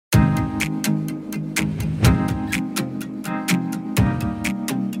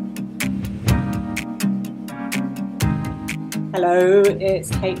Hello, it's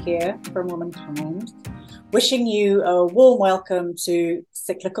Kate here from Womankind, wishing you a warm welcome to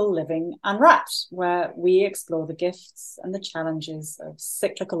Cyclical Living Unwrapped, where we explore the gifts and the challenges of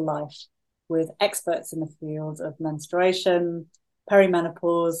cyclical life with experts in the field of menstruation,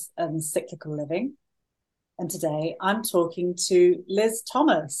 perimenopause, and cyclical living. And today I'm talking to Liz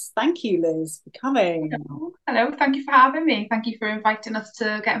Thomas. Thank you, Liz, for coming. Hello, thank you for having me. Thank you for inviting us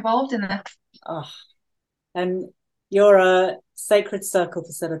to get involved in this. Oh, and you're a sacred circle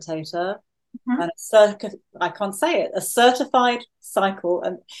facilitator Mhm. and I can't say it, a certified cycle.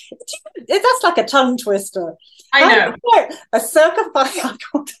 And that's like a tongue twister. I How do know. you say it? A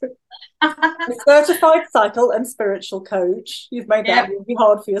certified cycle and spiritual coach. You've made that Yep, really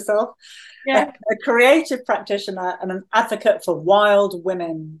hard for yourself. A, yep. a creative practitioner and an advocate for wild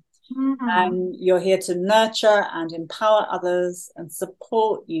women. Mhm. And you're here to nurture and empower others and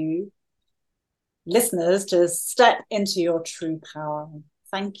support you listeners to step into your true power.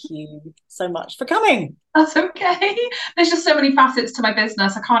 Thank you so much for coming. That's okay. There's just so many facets to my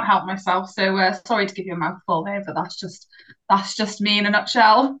business. I can't help myself. So sorry to give you a mouthful there, but that's just me in a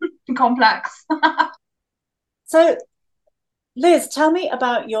nutshell. Complex. So, Liz, tell me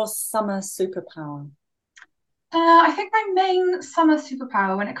about your summer superpower. I think my main summer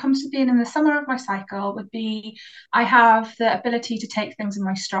superpower when it comes to being in the summer of my cycle would be I have the ability to take things in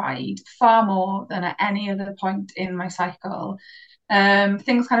my stride far more than at any other point in my cycle.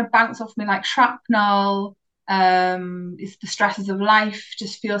 Things kind of bounce off me like shrapnel. It's the stresses of life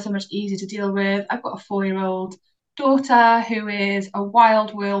just feel so much easier to deal with. I've got a 4-year-old daughter who is a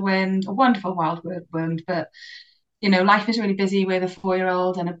wild whirlwind, a wonderful wild whirlwind, but life is really busy with a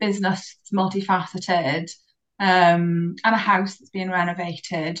 4-year-old and a business that's multifaceted, and a house that's being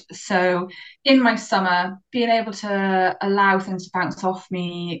renovated. So in my summer, being able to allow things to bounce off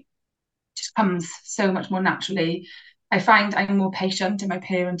me just comes so much more naturally. I find I'm more patient in my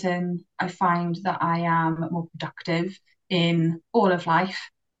parenting. I find that I am more productive in all of life.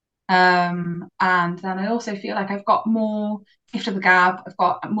 And then I also feel like I've got more gift of the gab. I've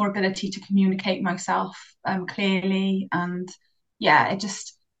got more ability to communicate myself clearly. And yeah, it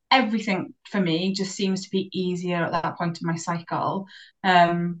just, everything for me just seems to be easier at that point in my cycle.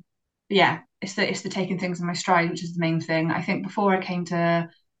 But yeah, it's the taking things in my stride, which is the main thing. I think before I came to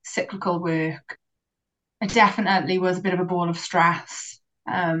cyclical work, I definitely was a bit of a ball of stress.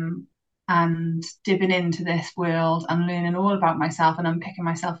 And dipping into this world and learning all about myself and unpicking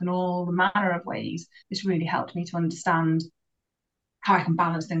myself in all the manner of ways, it's really helped me to understand how I can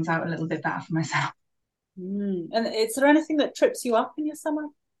balance things out a little bit better for myself. And is there anything that trips you up in your summer?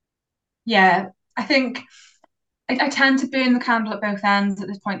 Yeah, I think I tend to burn the candle at both ends at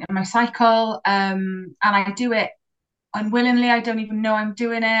this point in my cycle, and I do it unwillingly. I don't even know I'm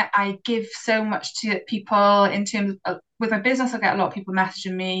doing it. I give so much to people in terms of with my business. I get a lot of people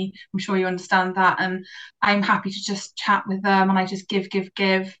messaging me. I'm sure you understand that, and I'm happy to just chat with them, and I just give,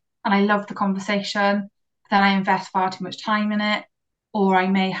 and I love the conversation. Then I invest far too much time in it, or I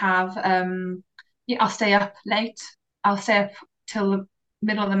may have yeah, I'll stay up late. I'll stay up till the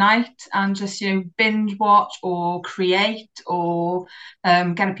middle of the night and just binge watch or create or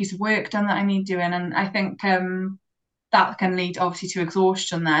get a piece of work done that I need doing. And I think that can lead obviously to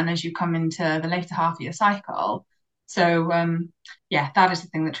exhaustion then as you come into the later half of your cycle. So yeah, that is the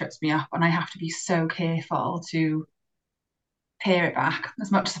thing that trips me up, and I have to be so careful to pare it back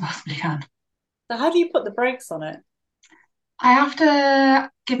as much as I possibly can. So, how do you put the brakes on it? I have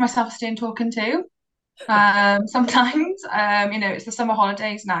to give myself a stern talking to. Sometimes, it's the summer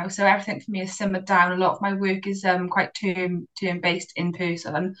holidays now, so everything for me is simmered down. A lot of my work is quite term based in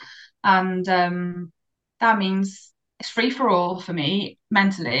person, and that means it's free for all for me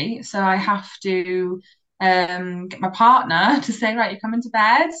mentally. So I have to get my partner to say, right, you're coming to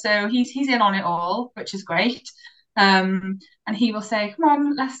bed. So he's in on it all, which is great. And he will say,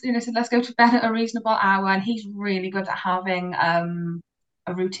 come on, so let's go to bed at a reasonable hour. And he's really good at having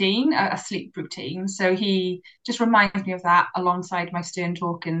a routine, a sleep routine. So he just reminds me of that alongside my stern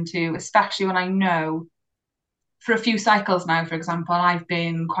talking to, especially when I know for a few cycles now, for example, I've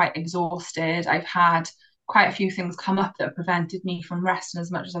been quite exhausted. I've had quite a few things come up that have prevented me from resting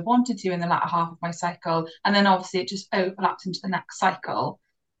as much as I wanted to in the latter half of my cycle. And then obviously it just overlaps into the next cycle.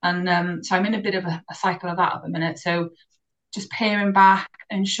 And so I'm in a bit of a cycle of that at the minute. So just paring back,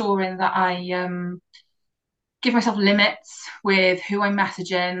 ensuring that I give myself limits with who I'm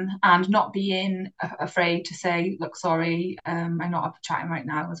messaging and not being afraid to say, look, sorry, I'm not up for chatting right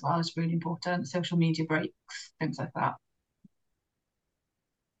now as well is really important. Social media breaks, things like that.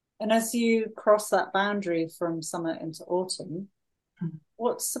 And as you cross that boundary from summer into autumn, Mm.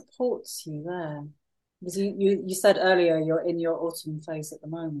 what supports you there? Because you said earlier you're in your autumn phase at the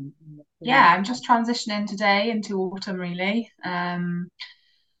moment. Yeah, I'm just transitioning today into autumn really.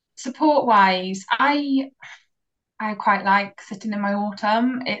 Support wise, I quite like sitting in my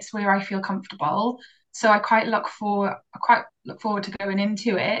autumn. It's where I feel comfortable. So I quite look forward to going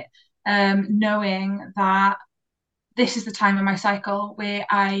into it, knowing that this is the time of my cycle where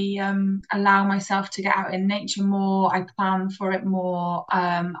I allow myself to get out in nature more. I plan for it more.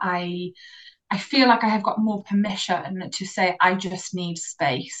 I feel like I have got more permission to say I just need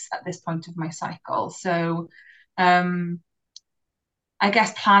space at this point of my cycle. So um, I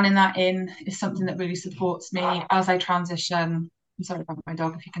guess planning that in is something that really supports me as I transition. I'm sorry about my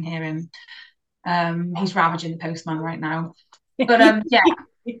dog if you can hear him. He's ravaging the postman right now. But yeah,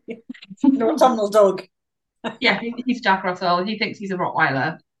 Your autumnal dog. yeah, he's Jack Russell. He thinks he's a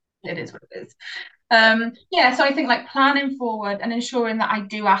Rottweiler. It is what it is. Yeah, so I think like planning forward and ensuring that I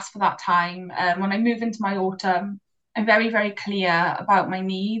do ask for that time. When I move into my autumn, I'm very, very clear about my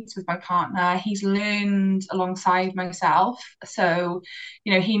needs with my partner. He's learned alongside myself. So,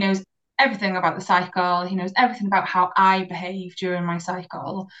 he knows everything about the cycle. He knows everything about how I behave during my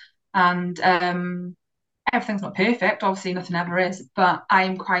cycle. And everything's not perfect. Obviously, nothing ever is, but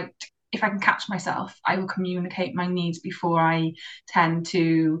I'm quite, if I can catch myself, I will communicate my needs before I tend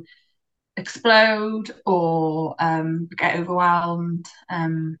to explode or get overwhelmed.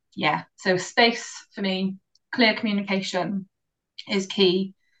 Yeah, so space for me, clear communication is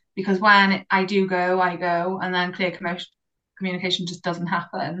key because when I do go, I go, and then communication just doesn't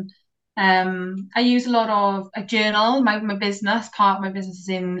happen. I use a lot of a journal. My business, part of my business is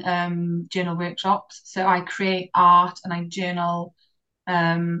in journal workshops. So I create art and I journal,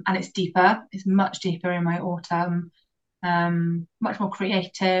 and it's deeper. It's much deeper in my autumn, much more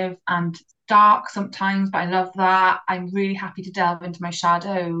creative and dark sometimes, but I love that. I'm really happy to delve into my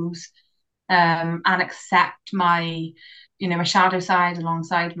shadows, and accept my shadow side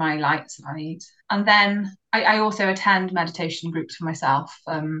alongside my light side. And then I also attend meditation groups for myself,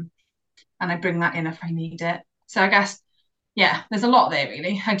 and I bring that in if I need it. So I guess, yeah, there's a lot there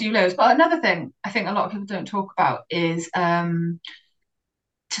really. I do loads. But another thing I think a lot of people don't talk about is to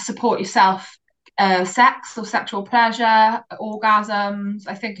support yourself, sex or sexual pleasure, orgasms.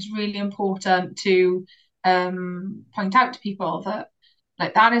 I think it's really important to point out to people that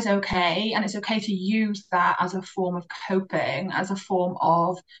like that is okay, and it's okay to use that as a form of coping, as a form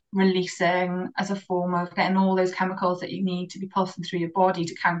of releasing, as a form of getting all those chemicals that you need to be pulsing through your body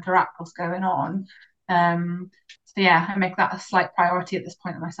to counteract what's going on. So yeah, I make that a slight priority at this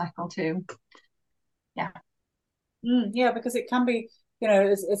point in my cycle too. Yeah. Yeah, because it can be,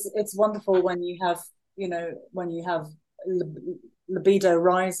 it's wonderful when you have, when you have libido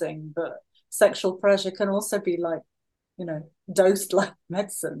rising, but sexual pleasure can also be like, dosed like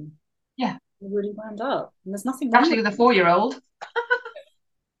medicine. Yeah. You're really wound up, and there's nothing wrong Especially with with a 4-year-old.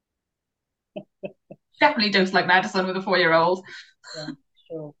 Definitely dose like medicine with a 4-year-old. it. Yeah,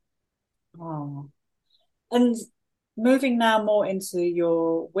 sure. Oh. And moving now more into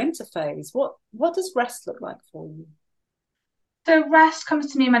your winter phase, what does rest look like for you? So rest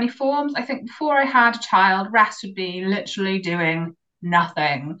comes to me in many forms. I think before I had a child, rest would be literally doing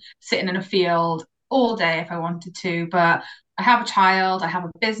nothing, sitting in a field all day if I wanted to. But I have a child, I have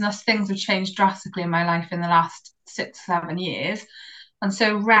a business, things have changed drastically in my life in the last 6, 7 years. And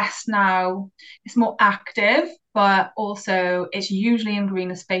so rest now is more active, but also it's usually in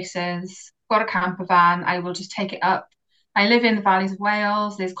greener spaces. Got a camper van, I will just take it up. I live in the valleys of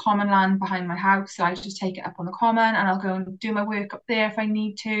Wales. There's common land behind my house, so I just take it up on the common and I'll go and do my work up there if I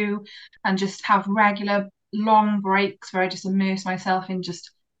need to, and just have regular long breaks where I just immerse myself in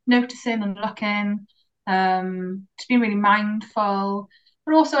just noticing and looking, to be really mindful.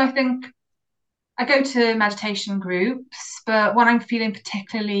 But also, I think I go to meditation groups, but when I'm feeling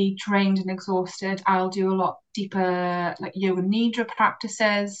particularly drained and exhausted, I'll do a lot deeper, like yoga nidra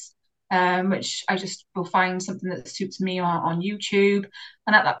practices, which I just will find something that suits me on YouTube.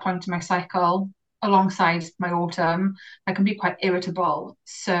 And at that point in my cycle, alongside my autumn, I can be quite irritable.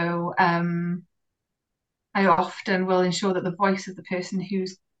 So I often will ensure that the voice of the person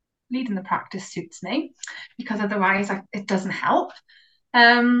who's leading the practice suits me, because otherwise it doesn't help.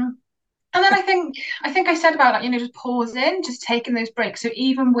 Um, and then I think I said about like, just pausing, just taking those breaks. So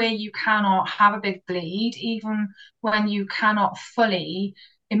even where you cannot have a big bleed, even when you cannot fully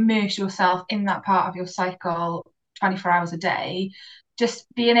immerse yourself in that part of your cycle 24 hours a day, just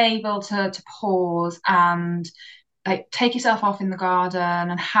being able to pause and like take yourself off in the garden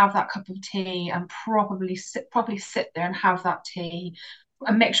and have that cup of tea and properly sit there and have that tea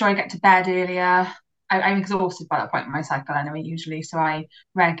and make sure I get to bed earlier I'm exhausted by that point in my cycle anyway, usually. So I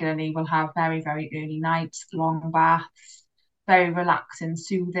regularly will have very, very early nights, long baths, very relaxing,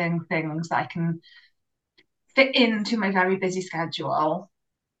 soothing things that I can fit into my very busy schedule.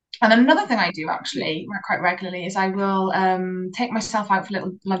 And then another thing I do actually quite regularly is I will take myself out for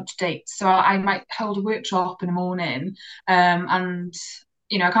little lunch dates. So I might hold a workshop in the morning, and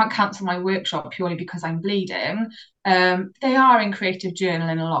I can't cancel my workshop purely because I'm bleeding. They are in creative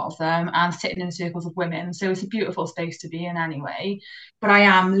journaling, a lot of them, and sitting in circles of women. So it's a beautiful space to be in anyway. But I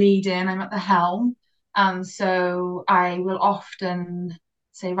am leading, I'm at the helm. And so I will often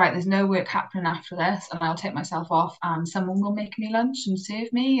say, right, there's no work happening after this, and I'll take myself off and someone will make me lunch and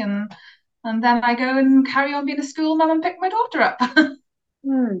serve me, and then I go and carry on being a school mum and pick my daughter up.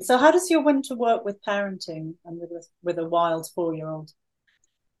 So how does your winter work with parenting and with a wild 4-year-old?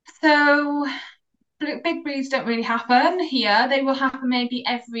 So big breeds don't really happen here. They will happen maybe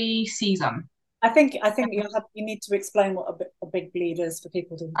every season. I think you need to explain what a big bleed is for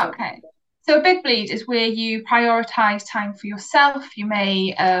people who don't Okay. know. So a big bleed is where you prioritize time for yourself. You may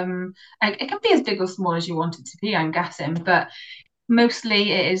it can be as big or small as you want it to be, I'm guessing, but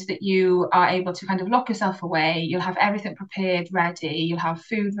mostly it is that you are able to kind of lock yourself away. You'll have everything prepared, ready. You'll have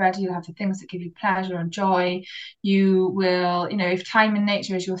food ready. You'll have the things that give you pleasure and joy. You will, if time in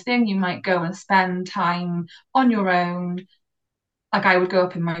nature is your thing, you might go and spend time on your own. Like I would go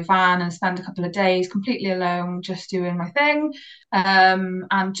up in my van and spend a couple of days completely alone, just doing my thing,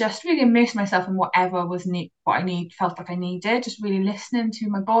 and just really immerse myself in whatever what I felt like I needed. Just really listening to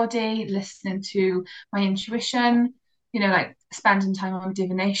my body, listening to my intuition. Like spending time on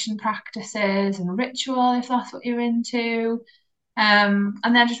divination practices and ritual if that's what you're into, and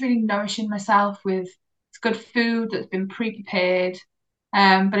then just really nourishing myself with good food that's been pre-prepared.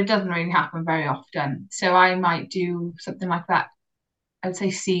 But it doesn't really happen very often. So I might do something like that, I would say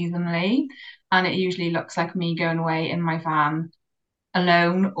seasonally, and it usually looks like me going away in my van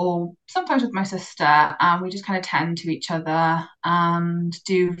alone or sometimes with my sister, and we just kind of tend to each other and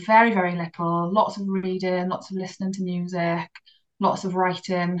do very, very little, lots of reading, lots of listening to music, lots of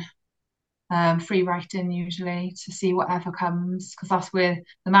writing, free writing usually to see whatever comes, because that's where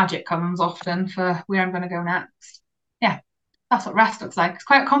the magic comes often for where I'm going to go next. Yeah, that's what rest looks like. It's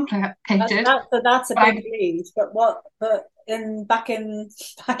quite complicated, That's a but big lead. But back in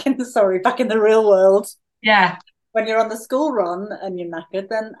the real world, yeah. when you're on the school run and you're knackered,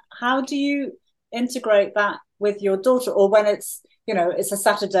 then how do you integrate that with your daughter? Or when it's a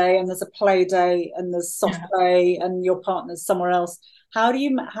Saturday and there's a play day and there's soft Yeah. play and your partner's somewhere else. How do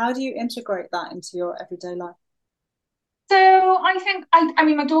you integrate that into your everyday life? So I think I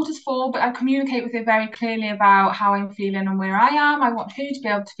mean my daughter's 4, but I communicate with her very clearly about how I'm feeling and where I am. I want her to be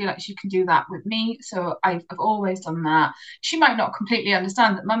able to feel like she can do that with me. So I've always done that. She might not completely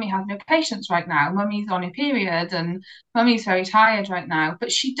understand that mummy has no patience right now. Mummy's on her period and mummy's very tired right now.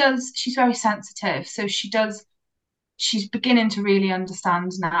 But she does, she's very sensitive. So she's beginning to really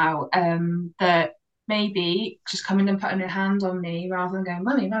understand now, that maybe just coming and putting her hand on me rather than going,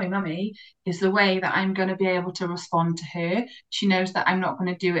 mummy, mummy, mummy, is the way that I'm going to be able to respond to her. She knows that I'm not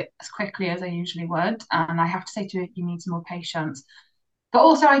going to do it as quickly as I usually would. And I have to say to her, you need some more patience. But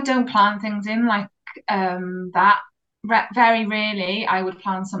also, I don't plan things in like that. Very rarely, I would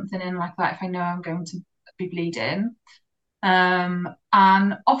plan something in like that if I know I'm going to be bleeding. And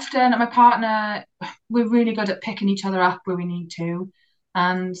often my partner, we're really good at picking each other up where we need to.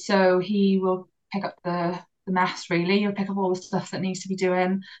 And so he will pick up the mess really. He'll pick up all the stuff that needs to be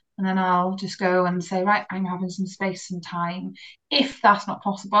doing. And then I'll just go and say, right, I'm having some space and time. If that's not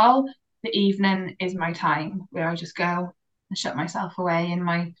possible, the evening is my time where I just go and shut myself away in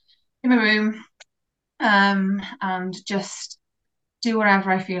my room, and just do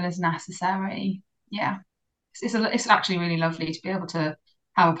whatever I feel is necessary. Yeah, it's actually really lovely to be able to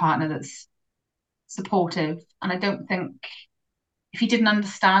have a partner that's supportive. And I don't think if he didn't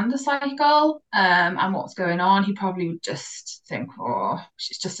understand the cycle, and what's going on, he probably would just think, oh,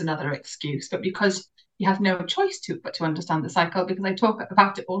 it's just another excuse. But because he has no choice but to understand the cycle, because I talk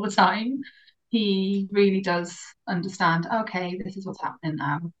about it all the time, he really does understand. Okay, this is what's happening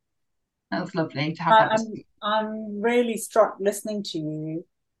now. That was lovely to have I, that. I'm really struck listening to you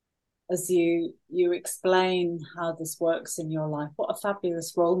as you explain how this works in your life. What a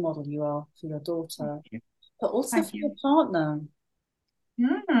fabulous role model you are for your daughter, but also Thank for your you. partner.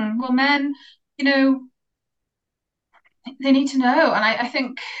 Well, men, you know, they need to know. And I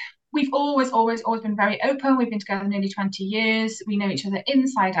think we've always, always, always been very open. We've been together nearly 20 years. We know each other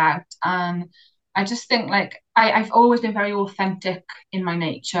inside out. And I just think like I've always been very authentic in my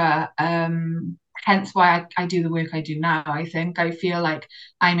nature. hence why I do the work I do now. I think I feel like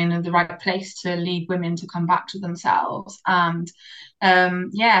I'm in the right place to lead women to come back to themselves. And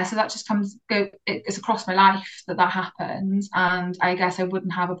yeah, so that just it's across my life that happens. And I guess I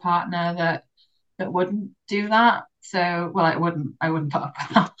wouldn't have a partner that wouldn't do that. So, well, I wouldn't put up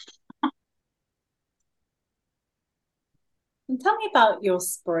with that. And tell me about your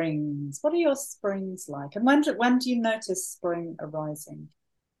springs. What are your springs like? And when do you notice spring arising?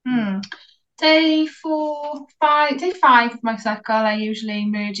 Hmm. Day five of my cycle, I usually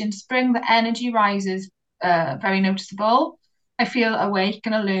merge into spring. The energy rises very noticeable. I feel awake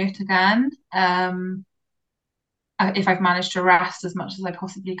and alert again. If I've managed to rest as much as I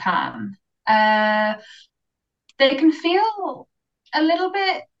possibly can. Uh, they can feel a little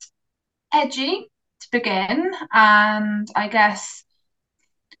bit edgy to begin, and I guess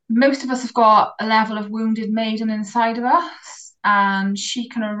most of us have got a level of wounded maiden inside of us, and she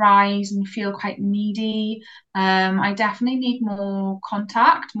can arise and feel quite needy. I definitely need more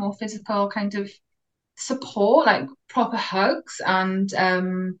contact, more physical kind of support, like proper hugs and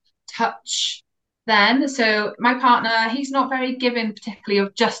touch. Then, so my partner, he's not very given, particularly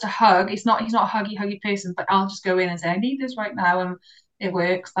of just a hug. He's not a huggy person, but I'll just go in and say I need this right now, and it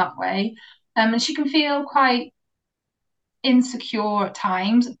works that way. And she can feel quite insecure at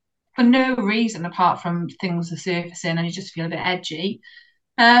times for no reason apart from things are surfacing and you just feel a bit edgy.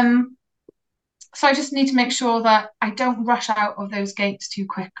 Um, so I just need to make sure that I don't rush out of those gates too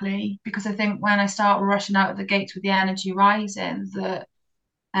quickly, because I think when I start rushing out of the gates with the energy rising,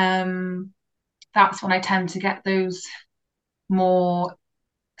 um, that's when I tend to get those more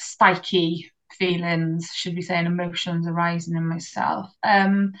spiky feelings, should we say, and emotions arising in myself.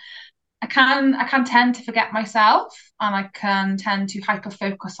 I can tend to forget myself, and I can tend to hyper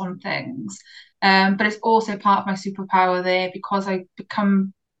focus on things. But it's also part of my superpower there because I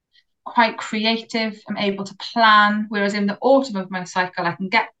become quite creative. I'm able to plan, whereas in the autumn of my cycle, I can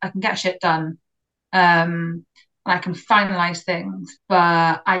get shit done. And I can finalize things,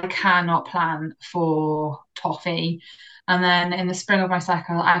 but I cannot plan for toffee. And then in the spring of my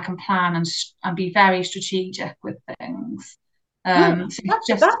cycle, I can plan and be very strategic with things. So it's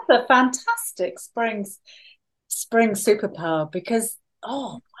just That's a fantastic spring superpower because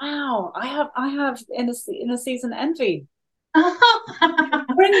oh wow, I have in a season envy.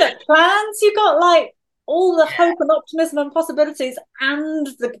 Spring that plans, you got like all the hope and optimism and possibilities and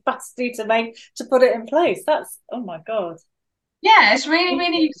the capacity to put it in place. That's oh my God. Yeah, it's really,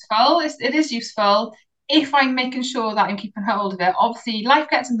 really useful. It is useful if I'm making sure that I'm keeping hold of it. Obviously, life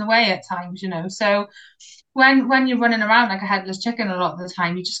gets in the way at times, you know. So when you're running around like a headless chicken a lot of the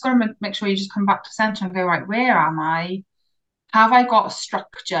time, you just got to make sure you just come back to center and go, right, where am I? Have I got a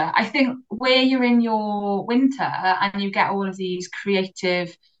structure? I think where you're in your winter and you get all of these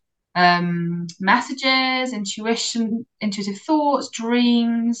creative messages, intuitive thoughts,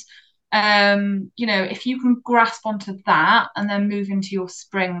 dreams. If you can grasp onto that and then move into your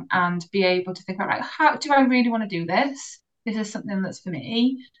spring and be able to think about, right, how do I really want to do this? This is something that's for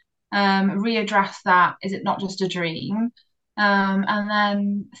me. Readdress that. Is it not just a dream? And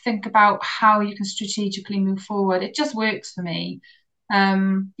then think about how you can strategically move forward. It just works for me.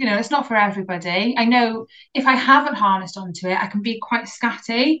 It's not for everybody. I know if I haven't harnessed onto it, I can be quite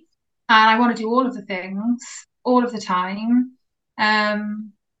scatty and I want to do all of the things all of the time.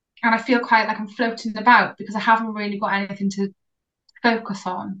 And I feel quite like I'm floating about because I haven't really got anything to focus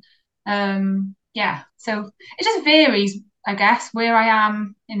on. Yeah, so it just varies, I guess, where I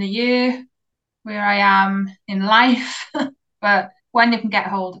am in the year, where I am in life. But when you can get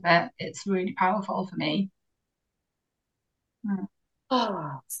hold of it, it's really powerful for me. Mm.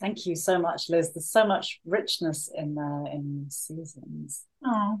 Oh, thank you so much, Liz. There's so much richness in there in seasons.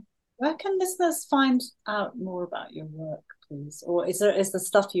 Oh, Where can listeners find out more about your work, please? Or is there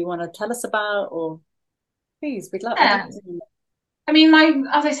stuff you want to tell us about? Or please, I'd love yeah. to know. I mean,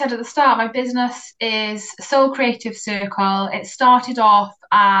 as I said at the start, my business is Soul Creative Circle. It started off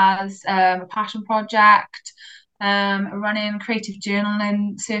as a passion project, running creative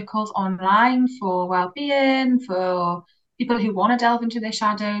journaling circles online for well-being, for people who want to delve into their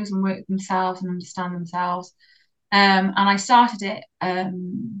shadows and work themselves and understand themselves. And I started it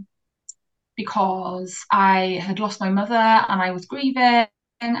because I had lost my mother and I was grieving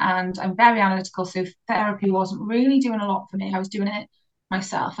and I'm very analytical, so therapy wasn't really doing a lot for me. I was doing it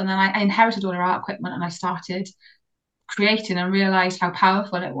myself. And then I inherited all her art equipment and I started creating and realized how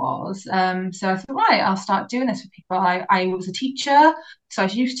powerful it was. So I thought, right, I'll start doing this for people. I was a teacher, so I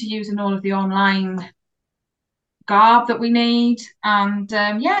was used to using all of the online garb that we need. And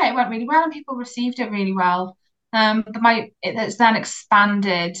yeah, it went really well and people received it really well. It's then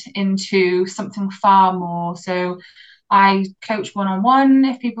expanded into something far more. So I coach one-on-one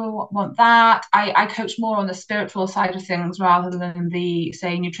if people want that. I coach more on the spiritual side of things rather than the,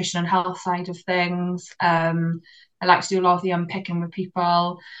 say, nutrition and health side of things. I like to do a lot of the unpicking with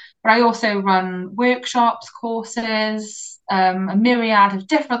people. But I also run workshops, courses, a myriad of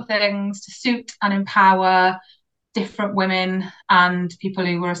different things to suit and empower different women and people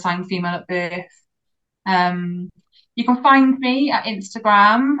who were assigned female at birth. You can find me at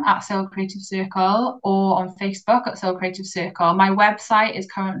Instagram at Soul Creative Circle or on Facebook at Soul Creative Circle. My website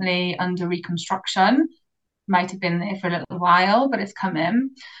is currently under reconstruction. Might have been there for a little while, but it's come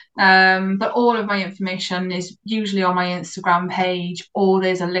in. But all of my information is usually on my Instagram page, or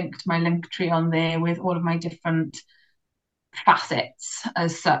there's a link to my link tree on there with all of my different facets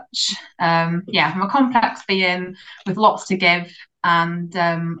as such. I'm a complex being with lots to give, and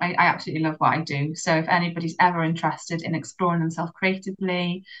I absolutely love what I do. So if anybody's ever interested in exploring themselves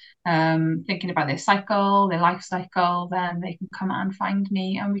creatively, thinking about their cycle, their life cycle, then they can come and find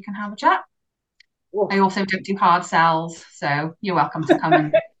me and we can have a chat. Ooh. I also don't do hard sells, so you're welcome to come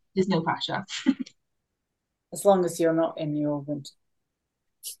and there's no pressure. As long as you're not in your winter.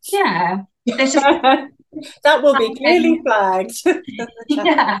 Yeah. There's just that will be clearly flagged.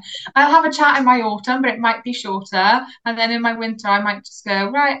 Yeah, I'll have a chat in my autumn, but it might be shorter. And then in my winter, I might just go,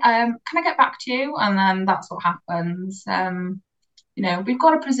 right, can I get back to you? And then that's what happens. We've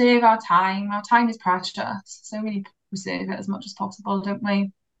got to preserve our time. Our time is precious. So we need to preserve it as much as possible, don't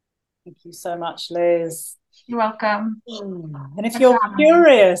we? Thank you so much, Liz. You're welcome. And if you're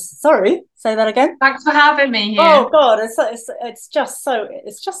curious, sorry, say that again. Thanks for having me here. Oh God, it's just so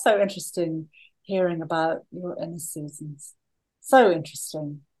interesting hearing about your inner seasons. So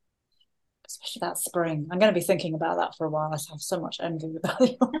interesting, especially that spring. I'm going to be thinking about that for a while. I have so much envy about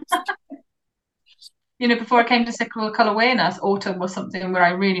yours. Before I came to cyclical awareness, autumn was something where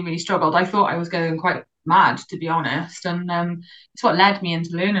I really, really struggled. I thought I was going quite mad, to be honest, and it's what led me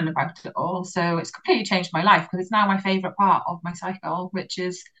into learning about it all. So it's completely changed my life because it's now my favourite part of my cycle, which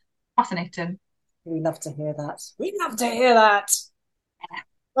is fascinating. We love to hear that. We love to hear that.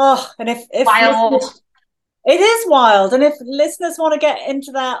 Oh, and if wild. It is wild, and if listeners want to get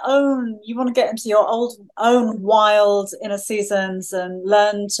into you want to get into your own wild inner seasons and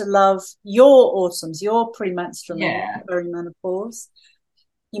learn to love your autumns, your premenstrual, perimenopause,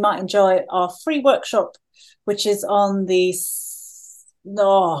 you might enjoy our free workshop, which is on the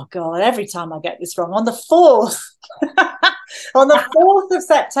every time I get this wrong, on the 4th on the 4th of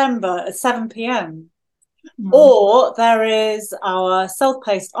September at 7 p.m. Or there is our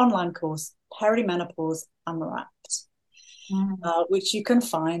self-paced online course, Perimenopause Unwrapped, which you can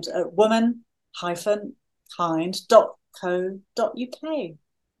find at woman-kind.co.uk.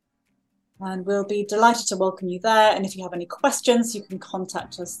 And we'll be delighted to welcome you there. And if you have any questions, you can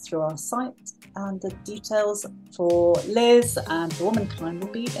contact us through our site. And the details for Liz and for Womankind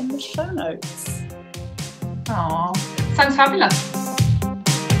will be in the show notes. Oh, sounds fabulous.